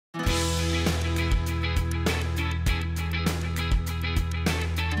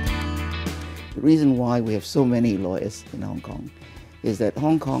The reason why we have so many lawyers in Hong Kong is that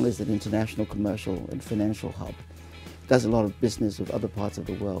Hong Kong is an international commercial and financial hub. It does a lot of business with other parts of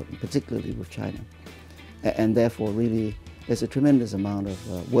the world, and particularly with China. And therefore, really, there's a tremendous amount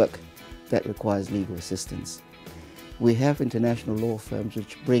of work that requires legal assistance. We have international law firms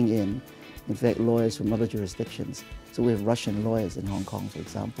which bring in fact, lawyers from other jurisdictions. So we have Russian lawyers in Hong Kong, for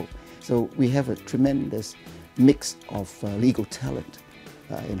example. So we have a tremendous mix of legal talent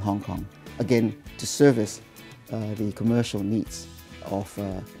in Hong Kong, again, to service the commercial needs of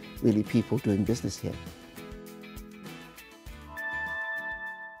really people doing business here.